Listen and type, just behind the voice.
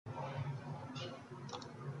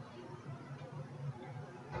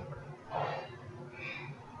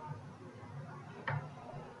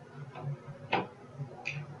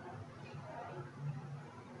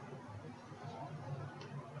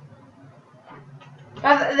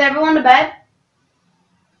Is everyone to bed?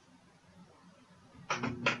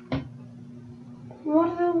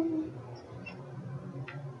 What the...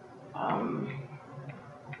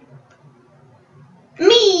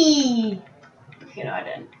 Me! You know I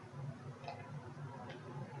didn't.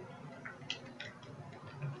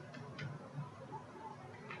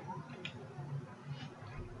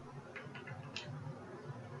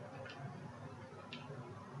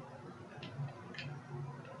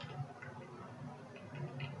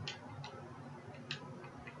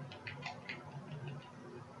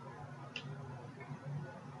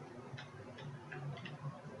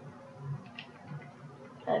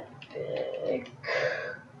 Epic.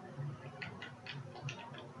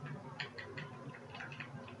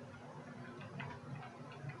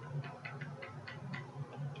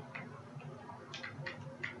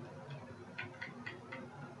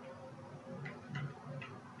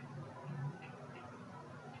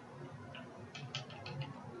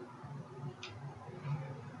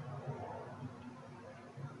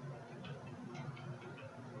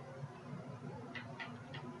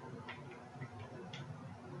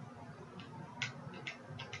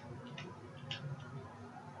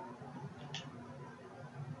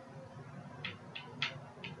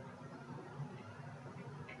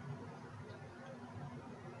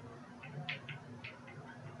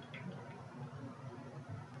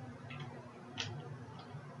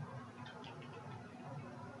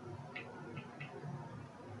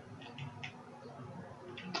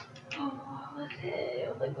 Okay,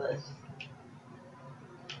 like this.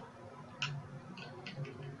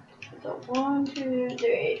 So 1, 2,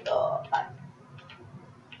 3, 4, 5.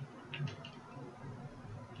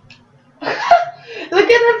 Look at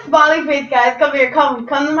that smiley face, guys. Come here, come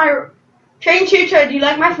to my train Chucho. Do you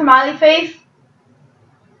like my smiley face?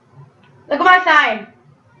 Look at my sign.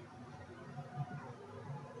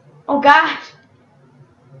 Oh God.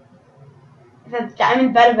 It says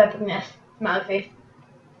diamond bed of epicness. Smiley face.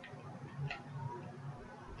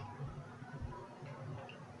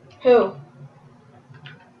 Who?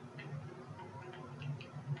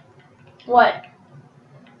 What?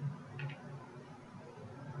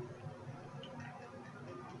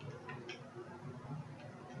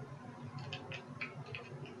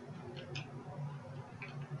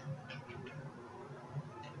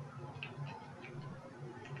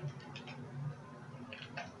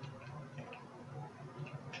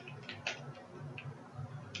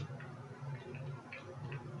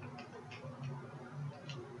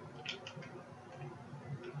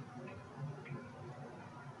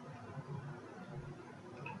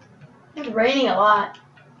 It's raining a lot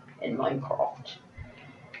in Minecraft.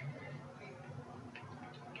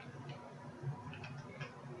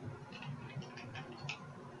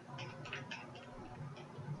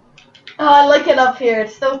 Oh, I like it up here.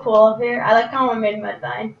 It's so cool up here. I like how I made my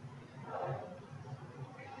sign.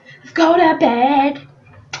 Let's go to bed.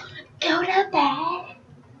 Go to bed.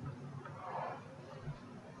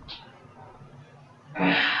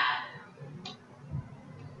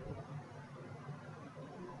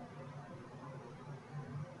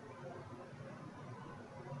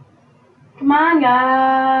 Come on,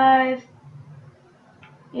 guys.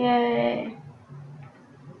 Yay.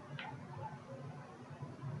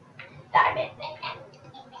 Diamond.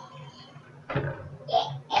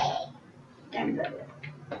 Diamond.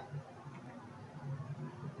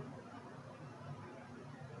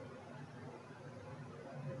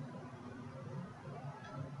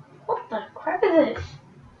 What the crap is this?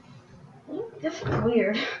 This is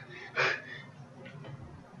weird.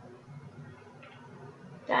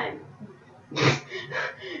 Time.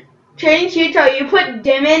 Training Chuto, you put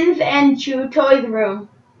Demons and Chuto's room.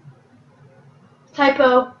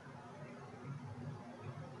 Typo.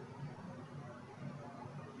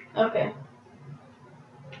 Okay.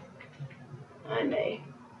 I may.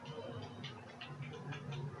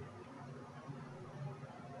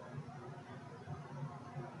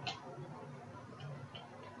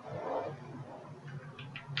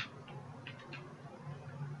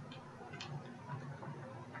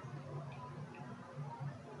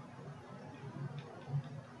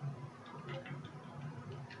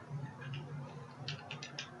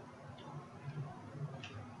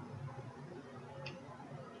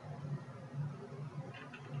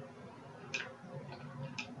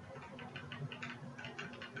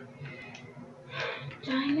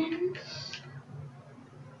 Diamonds.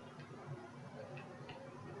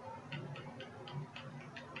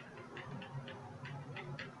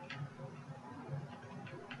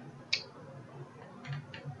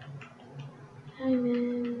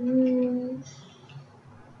 Diamonds.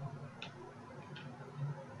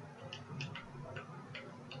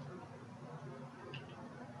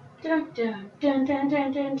 Dun dun dun dun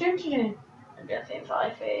dun dun dun dun. I'm just saying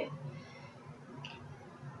smiley face.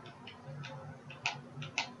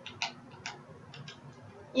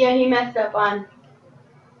 Yeah, he messed up on.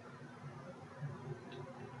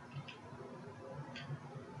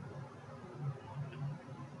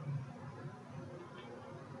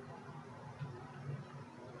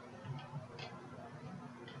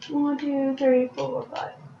 One, two, three, four,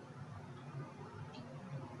 five.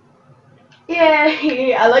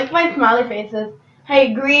 Yeah, I like my smiley faces.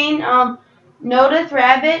 Hey, green, notice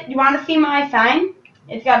rabbit. You want to see my sign?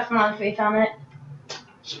 It's got a smiley face on it.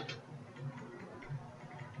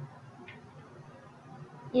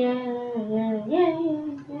 Yeah.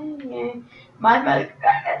 My smiley face,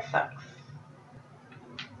 that sucks.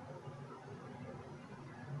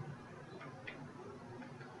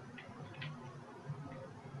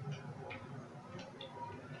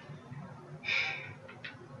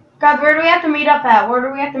 Guys, where do we have to meet up at? Where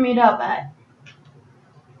do we have to meet up at?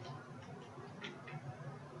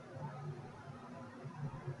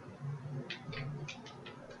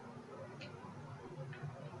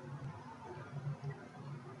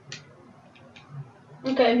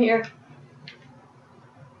 Okay, I'm here.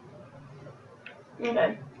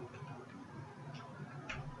 Okay.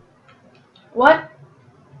 What?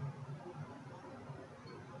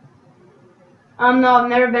 No, I've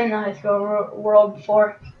never been in the high school world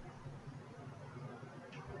before.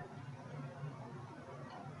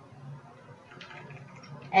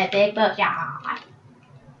 Epic book, yeah.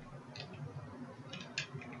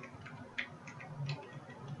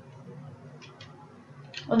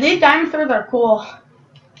 Well, these dinosaurs are cool.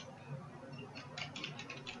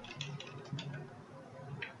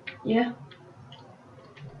 Yeah.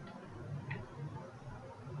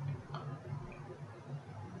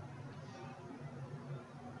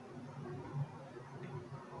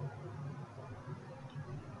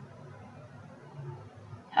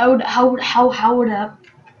 How would up?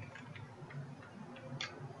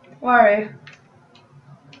 Where are you?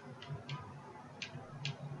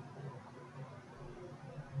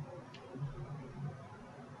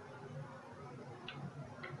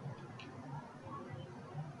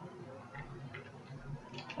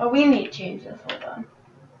 Oh, we need to change this. Hold on.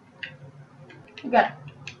 We got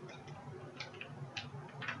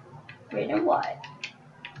green and white.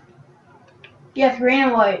 Yes, green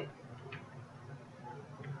and white.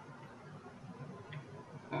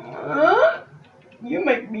 You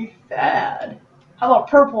make me sad. How about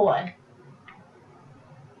purple one?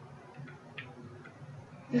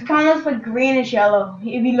 This kind of looks like greenish yellow.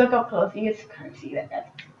 If you look up close, you can kind of see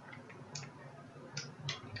that.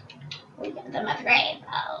 We got them as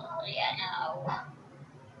rainbow. Yeah, no.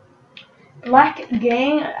 Black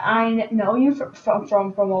gang, I know you from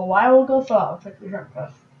a while ago, so I'll click your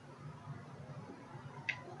first.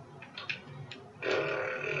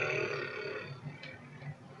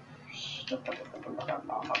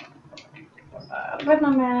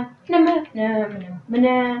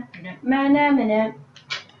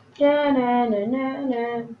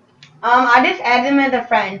 I just added him as a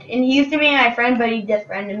friend, and he used to be my friend, but he just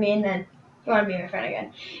friended me, and then he wanted to be my friend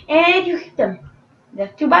again. And you hit him.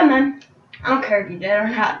 That's too bad, man. I don't care if you did or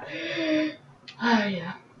not. Oh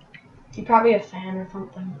yeah, he's probably a fan or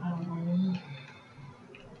something. I don't know.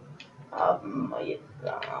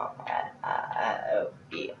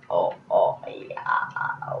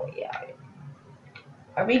 Yeah.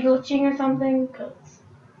 Are we glitching or something?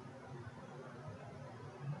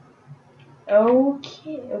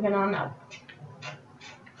 Okay, no, I'm out.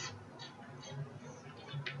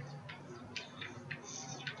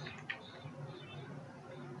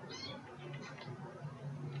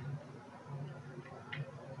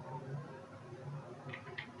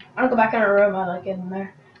 I'm gonna go back in our room. I like it in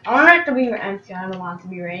there. I want it to be empty. I don't want it to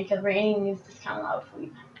be rainy because raining is just kind of loud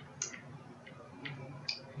sleep.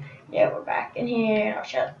 Yeah, we're back in here. I'll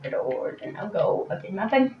shut the doors and I'll go up in my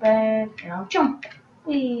bed and I'll jump.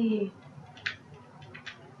 Wee.